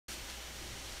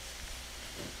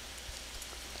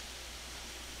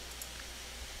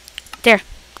There.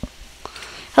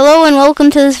 Hello and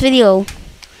welcome to this video.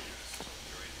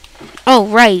 Oh,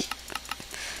 right.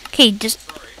 Okay,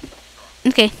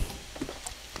 okay.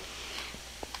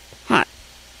 Huh.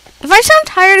 If I sound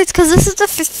tired, it's because this is the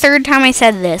third time I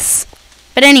said this.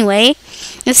 But anyway,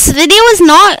 this video is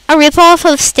not a ripoff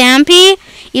of Stampy.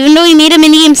 Even though he made a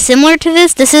minigame similar to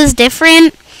this, this is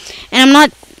different. And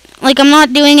I'm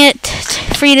not doing it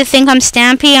for you to think I'm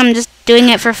Stampy. I'm just doing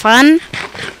it for fun.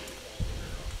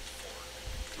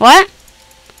 What?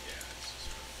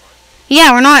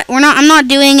 Yeah, I'm not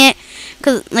doing it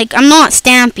because, I'm not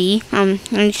Stampy.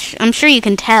 I'm sure you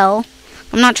can tell.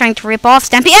 I'm not trying to rip off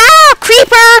Stampy. Ah!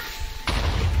 Creeper!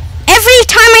 Every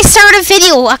time I start a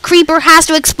video, a creeper has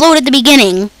to explode at the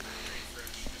beginning.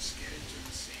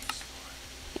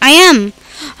 I am.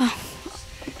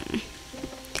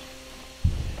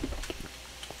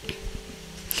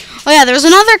 Oh yeah, there's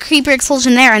another creeper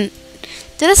explosion there, and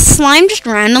did a slime just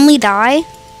randomly die?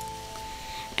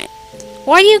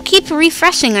 Why do you keep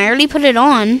refreshing? I already put it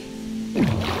on.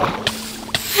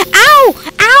 Ow!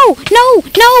 Ow! No!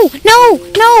 No! No!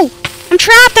 No! I'm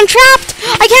trapped! I'm trapped!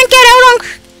 I can't get out on...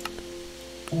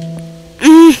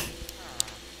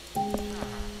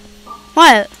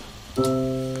 What?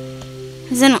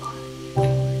 Is it...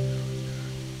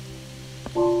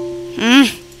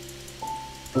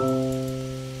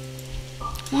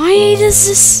 Why does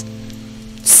this...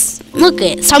 Look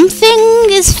it. Something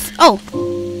is... Oh.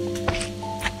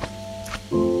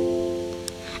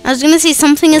 I was gonna say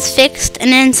something is fixed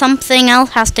and then something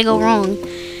else has to go wrong.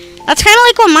 That's kind of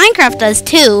like what Minecraft does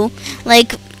too.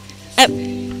 Like, I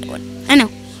know.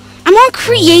 I'm on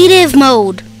creative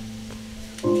mode.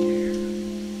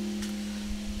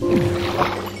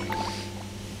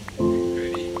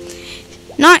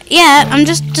 Not yet. I'm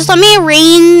just let me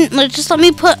just let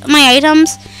me put my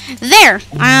items there.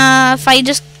 If I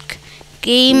just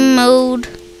game mode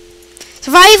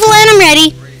survival and I'm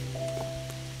ready.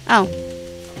 Oh.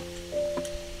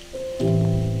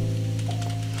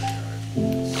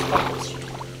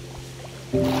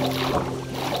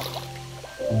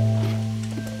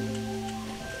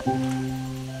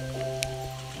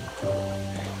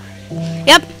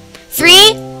 Yep.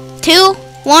 3, 2,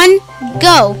 1,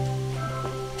 go.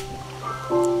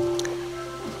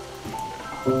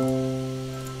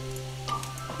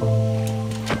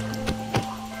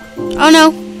 Oh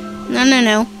no. No, no,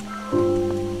 no.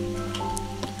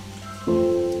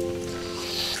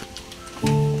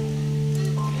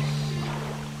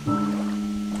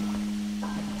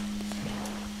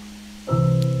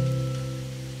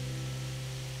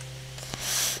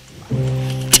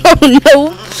 Oh no.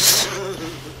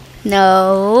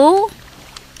 No.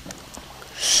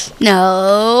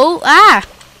 No. Ah.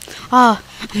 Oh,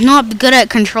 I'm not good at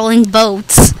controlling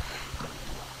boats.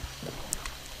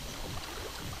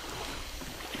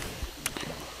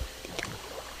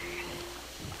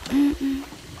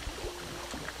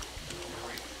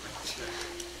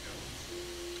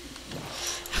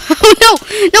 Oh no.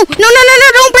 No. No, no, no, no.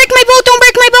 Don't break my boat. Don't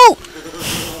break my boat.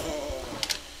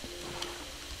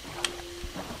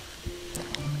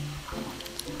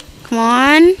 Come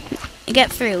on. Get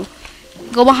through.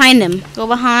 Go behind him. Go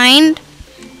behind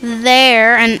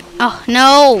there and... Oh,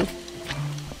 no.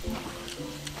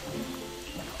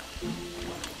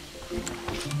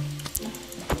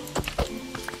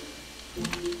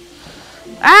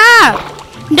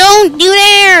 Ah! Don't you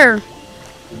dare!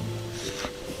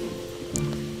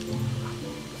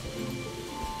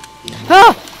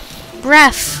 Oh!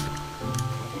 Breath.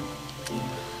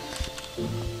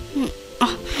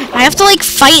 I have to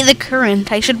fight the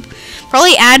current. I should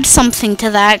probably add something to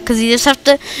that because you just have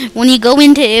to, when you go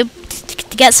into it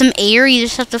to get some air, you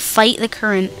just have to fight the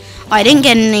current. Oh, I didn't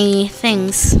get any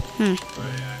things.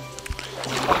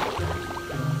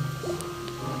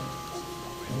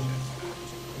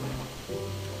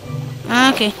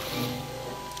 Okay.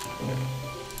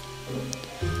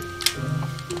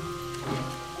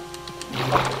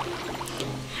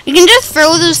 You can just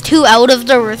throw those two out of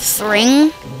the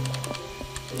ring.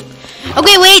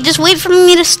 Okay, wait, just wait for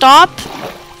me to stop.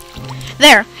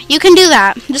 There, you can do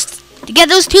that. Just get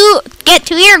those two, get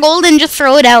 2 air gold and just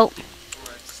throw it out.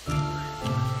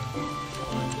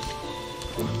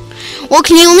 Well,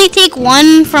 can you only take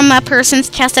 1 from a person's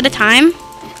chest at a time?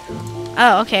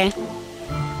 Oh, okay.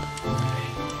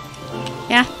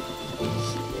 Yeah.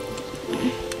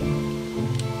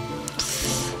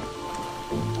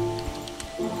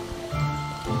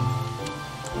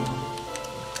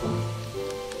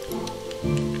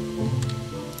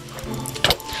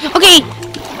 Okay.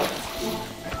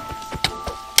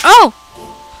 Oh.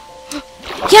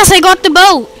 Yes, I got the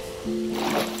boat.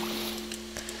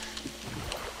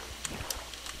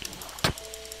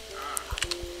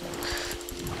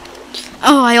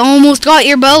 Oh, I almost got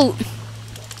your boat.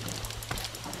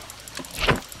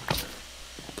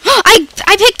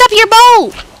 I picked up your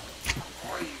boat.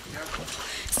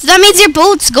 So that means your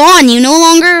boat's gone. You no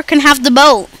longer can have the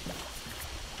boat.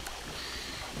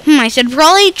 I should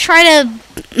probably try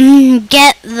to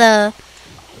get the...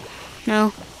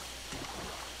 No.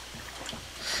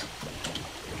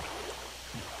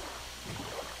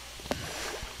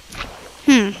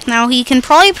 Now he can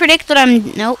probably predict that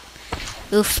I'm... Nope.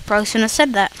 Oof, probably shouldn't have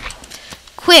said that.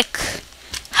 Quick.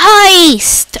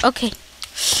 Heist! Okay.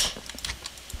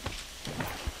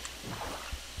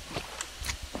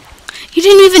 You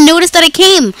didn't even notice that I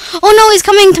came. Oh no, he's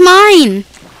coming to mine.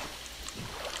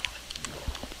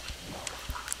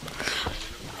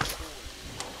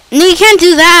 No, you can't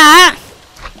do that.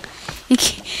 You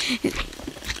can't.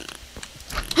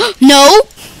 No.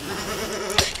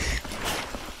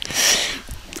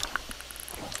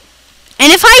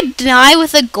 And if I die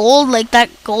with a gold, like that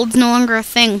gold's no longer a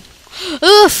thing.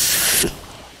 Oof.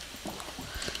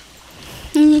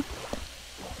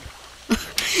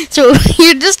 So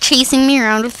you're just chasing me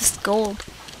around with this gold.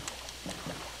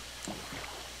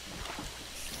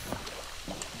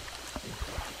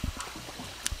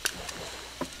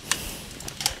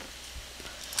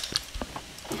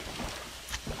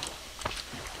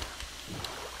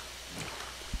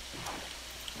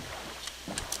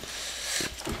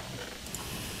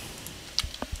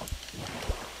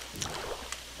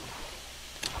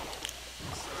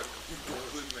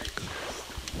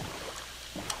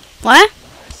 What?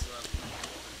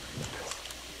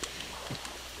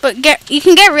 But you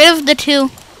can get rid of the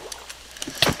two.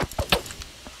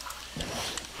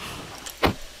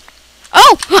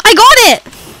 Oh, I got it!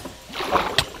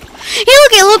 Hey,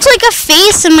 look, it looks like a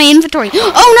face in my inventory.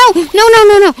 Oh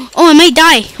no, no. Oh, I might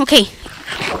die. Okay.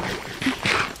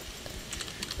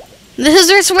 This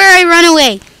is where I run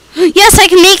away. Yes, I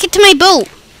can make it to my boat.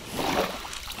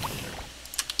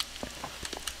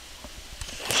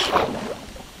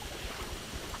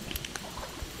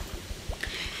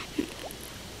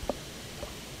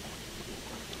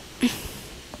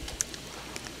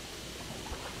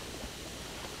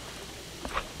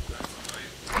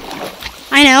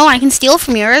 I know, I can steal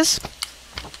from yours.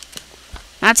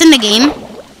 That's in the game.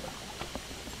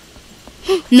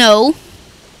 No.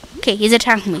 Okay, he's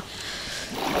attacking me.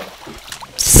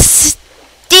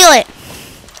 Steal it!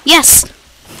 Yes!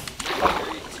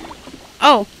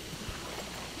 Oh.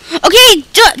 Okay,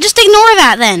 just ignore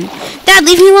that then. Dad,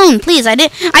 leave me alone, please. I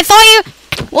thought you...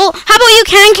 Well, how about you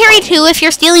can carry two if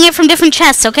you're stealing it from different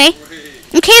chests, okay?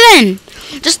 Okay then.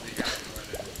 Just...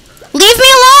 Leave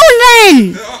me alone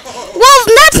then! Well,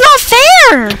 that's not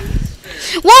fair!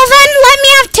 Well then, let me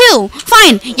have two.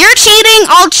 Fine, you're cheating,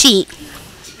 I'll cheat.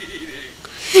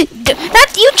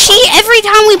 That you cheat every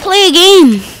time we play a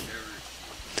game.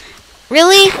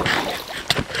 Really?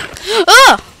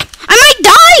 Ugh! I might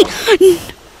die!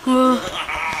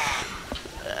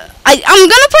 I'm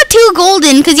gonna put two gold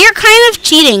in, because you're kind of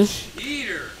cheating.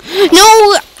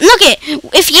 No, look it.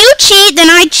 If you cheat, then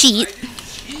I cheat.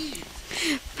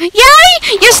 Yeah,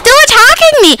 you're still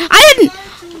attacking me. I didn't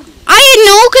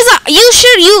know, because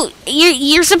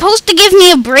you're supposed to give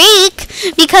me a break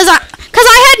because I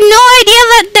had no idea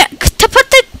that to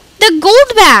put the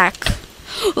gold back.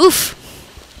 Oof.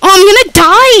 Oh, I'm gonna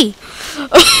die.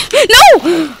 No.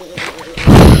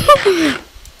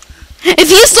 If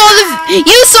you saw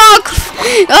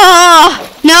oh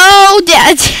no,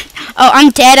 Dad. Oh,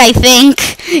 I'm dead, I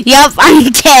think. Yep,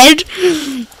 I'm dead.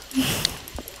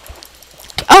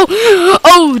 Oh,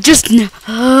 oh,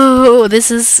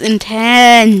 this is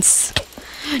intense.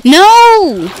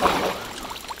 No!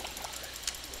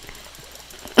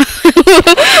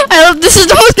 I love, this is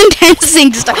the most intense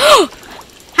thing to start.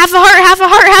 Half a heart, half a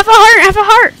heart, half a heart, half a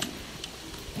heart.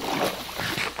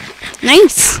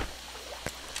 Nice.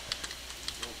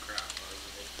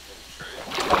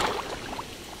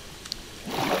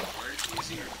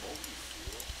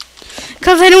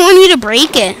 Because I don't want you to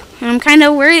break it. I'm kind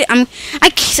of worried. I'm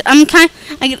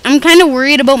kind of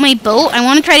worried about my boat. I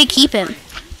want to try to keep it.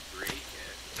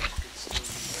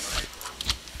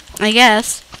 I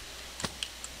guess.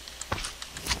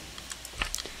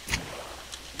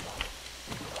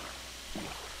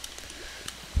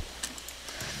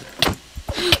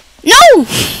 No!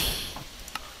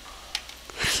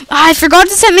 I forgot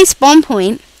to set my spawn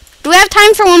point. Do we have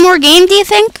time for one more game, do you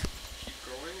think?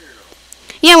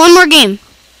 Yeah, one more game.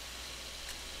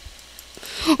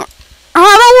 Or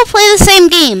how about we'll play the same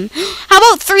game? How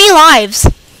about 3 lives?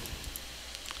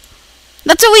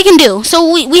 That's what we can do.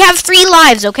 So we have 3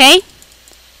 lives, okay?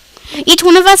 Each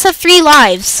one of us have 3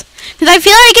 lives. Because I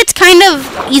feel like it's kind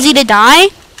of easy to die.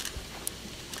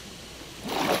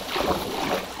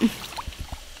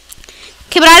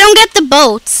 Okay, but I don't get the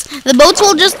boats. The boats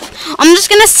will just... I'm just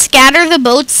gonna scatter the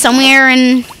boats somewhere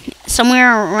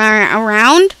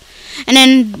around. And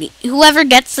then whoever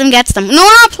gets them, gets them. No,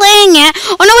 we're not playing yet.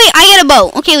 Oh, no, wait, I get a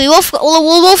boat. Okay, we'll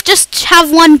both just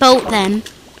have one boat then.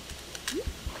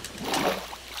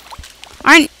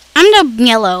 I'm the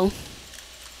yellow. Do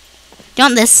you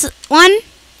want this one?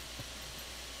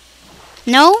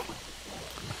 No?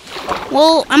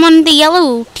 Well, I'm on the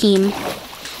yellow team.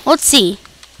 Let's see.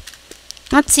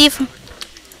 Let's see if...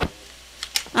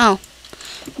 Oh.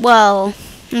 Well,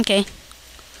 okay.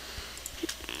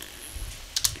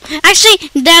 Actually,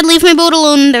 Dad, leave my boat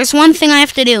alone. There's one thing I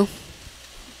have to do.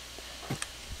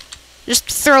 Just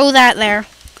throw that there.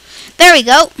 There we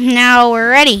go. Now we're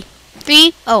ready.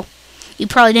 3, oh, you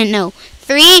probably didn't know.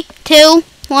 3, 2,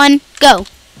 1, go.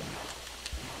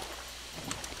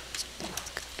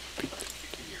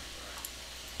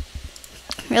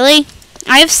 Really?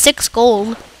 I have 6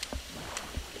 gold.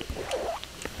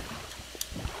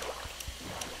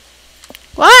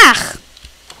 Wah!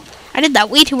 I did that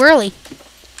way too early.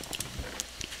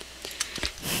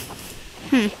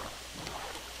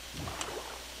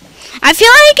 I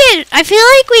feel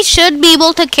like we should be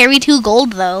able to carry 2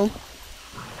 gold though.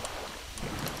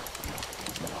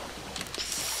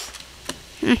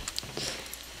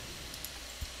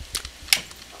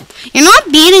 You're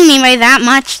not beating me by that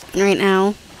much right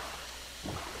now.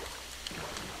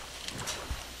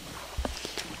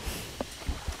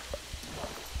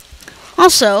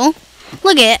 Also,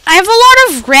 look it. I have a lot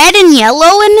of red and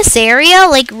yellow in this area.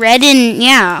 Like red and,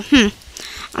 yeah.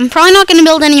 I'm probably not going to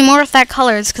build any more with that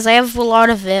colors because I have a lot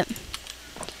of it.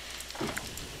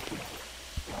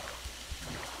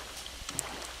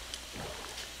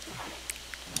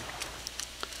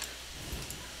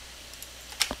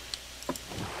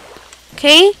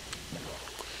 Okay.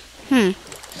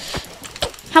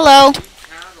 Hello.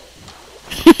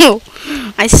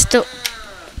 I still...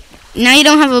 Now you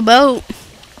don't have a boat.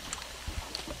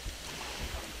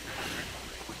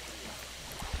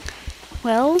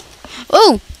 Well...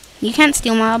 Oh! You can't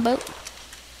steal my boat.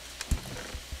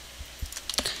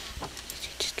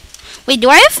 Wait, do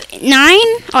I have 9?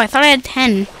 Oh, I thought I had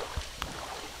 10.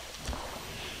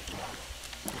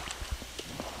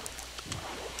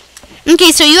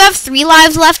 Okay, so you have 3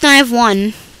 lives left and I have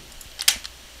 1.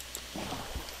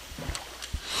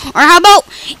 Or how about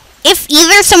if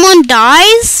either someone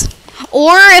dies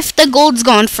or if the gold's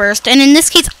gone first. And in this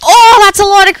case, oh, that's a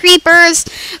lot of creepers.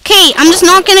 Okay, I'm just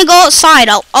not gonna go outside.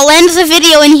 I'll end the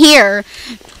video in here.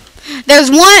 There's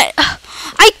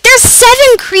there's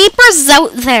 7 creepers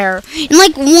out there in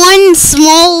like one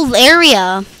small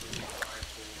area.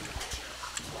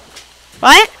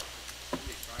 What?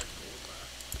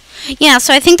 Yeah,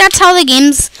 so I think that's how the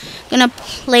game's gonna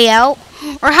play out.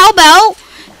 Or how about,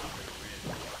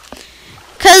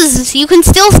 because you can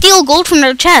still steal gold from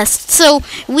their chests, so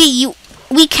we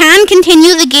can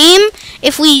continue the game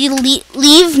if we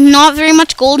leave not very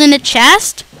much gold in a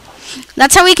chest.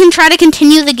 That's how we can try to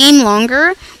continue the game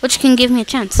longer, which can give me a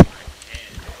chance.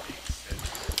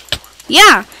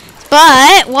 Yeah,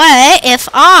 but what if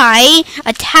I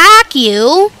attack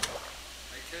you?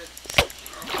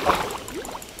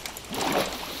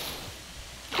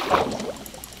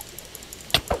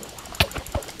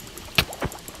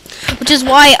 Which is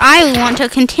why I want to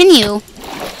continue.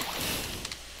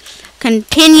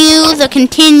 Continue the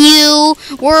continue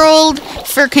world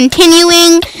for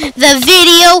continuing the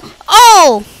video.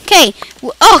 Oh, okay.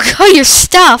 Oh, God, your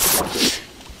stuff.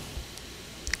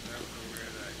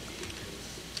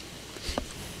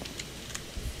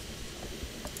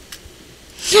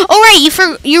 Oh, right,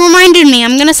 you reminded me.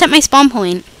 I'm gonna set my spawn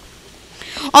point.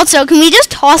 Also, can we just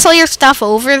toss all your stuff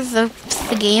over the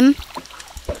game?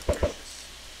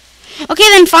 Okay,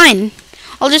 then fine.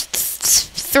 I'll just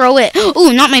throw it.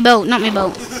 Ooh, not my boat, not my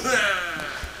boat.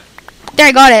 There,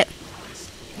 I got it.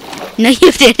 No,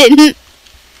 you didn't.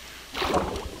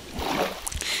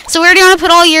 So where do you want to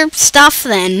put all your stuff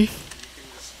then?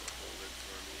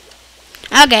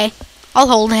 Okay, I'll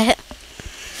hold it.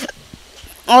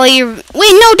 All your... Wait,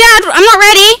 no, Dad, I'm not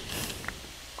ready.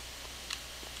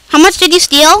 How much did you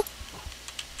steal?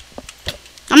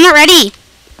 I'm not ready.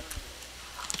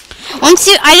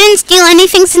 I didn't steal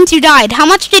anything since you died. How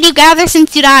much did you gather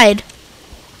since you died?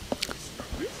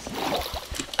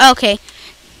 Okay.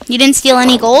 You didn't steal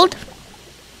any gold?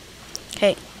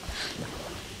 Okay.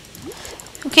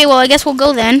 Okay, well, I guess we'll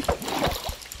go then.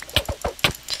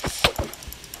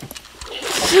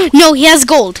 No, he has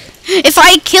gold. If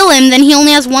I kill him, then he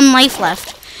only has 1 life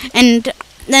left. And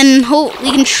then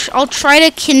I'll try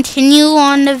to continue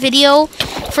on the video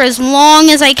for as long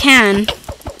as I can.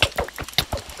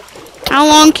 How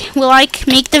long will I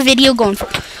make the video going for?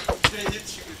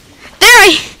 There,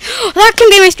 that can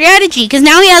be my strategy, because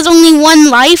now he has only 1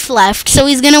 life left, so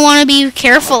he's going to want to be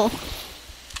careful.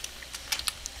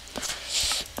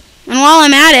 And while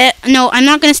I'm at it, no, I'm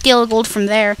not going to steal the gold from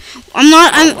there.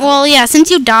 Well, yeah,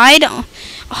 since you died, oh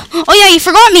yeah, you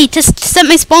forgot me to set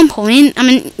my spawn point. I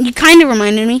mean, you kind of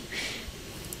reminded me.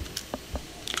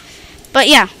 But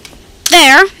yeah,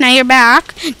 there, now you're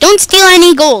back. Don't steal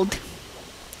any gold.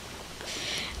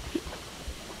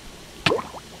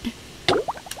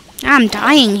 I'm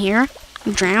dying here.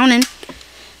 I'm drowning.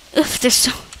 Oof, there's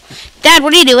so... Dad,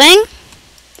 what are you doing?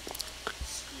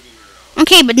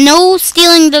 Okay, but no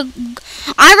stealing the...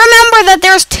 I remember that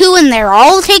there's 2 in there.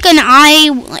 I'll take an eye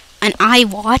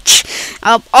watch.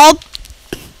 I'll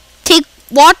take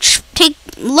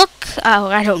look. Oh,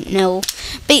 I don't know.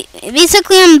 But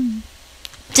basically, I'm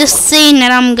just saying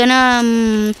that I'm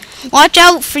gonna watch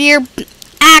out for your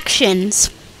actions.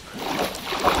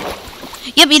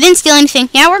 Yep, you didn't steal anything.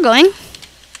 Yeah, we're going.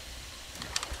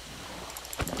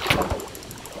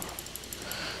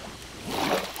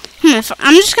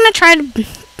 I'm just gonna try to.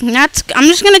 I'm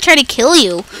just gonna try to kill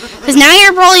you, because now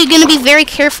you're probably gonna be very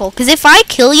careful. Because if I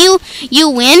kill you, you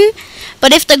win.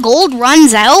 But if the gold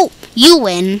runs out, you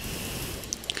win.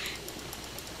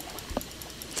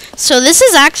 So this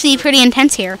is actually pretty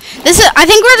intense here. I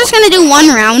think we're just gonna do 1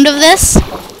 round of this,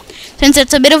 since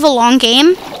it's a bit of a long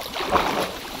game.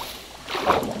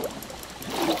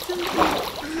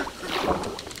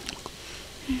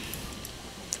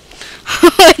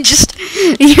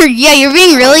 You're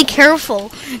being really careful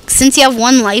since you have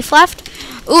 1 life left.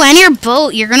 Ooh, and your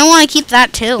boat, you're gonna want to keep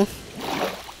that too.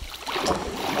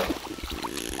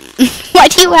 Why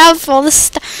do you have all this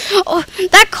stuff? Oh,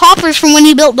 that copper's from when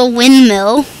you built the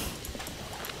windmill.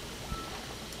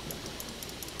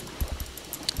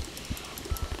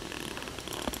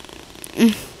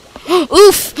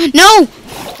 Oof! No!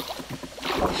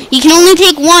 You can only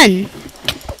take 1.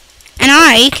 And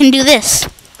I can do this.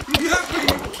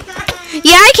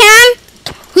 Yeah, I can!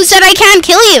 Who said I can't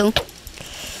kill you?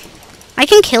 I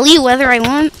can kill you whether I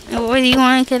want, whether you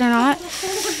want it or not.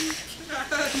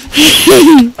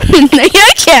 Yeah,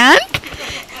 I can!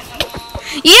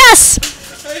 Yes!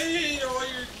 I hate all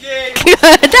your games.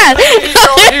 Dad.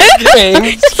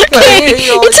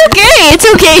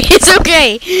 It's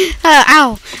okay.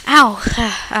 Ow.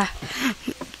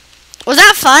 Was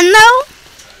that fun though?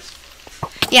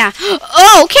 Yeah.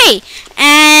 Oh, okay.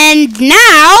 And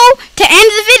now, to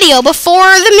end the video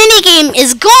before the minigame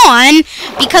is gone,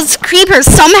 because creepers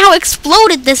somehow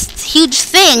exploded this huge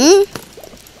thing.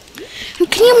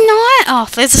 Can you not? Oh,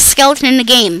 there's a skeleton in the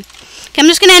game. Okay, I'm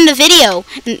just gonna end the video.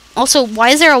 And also, why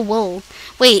is there a wool?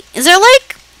 Wait, is there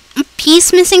like a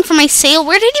piece missing from my sail?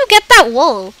 Where did you get that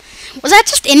wool? Was that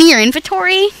just in your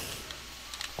inventory?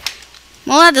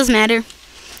 Well, that doesn't matter.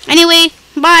 Anyway,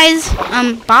 buys.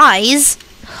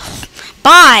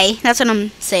 Bye. That's what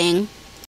I'm saying.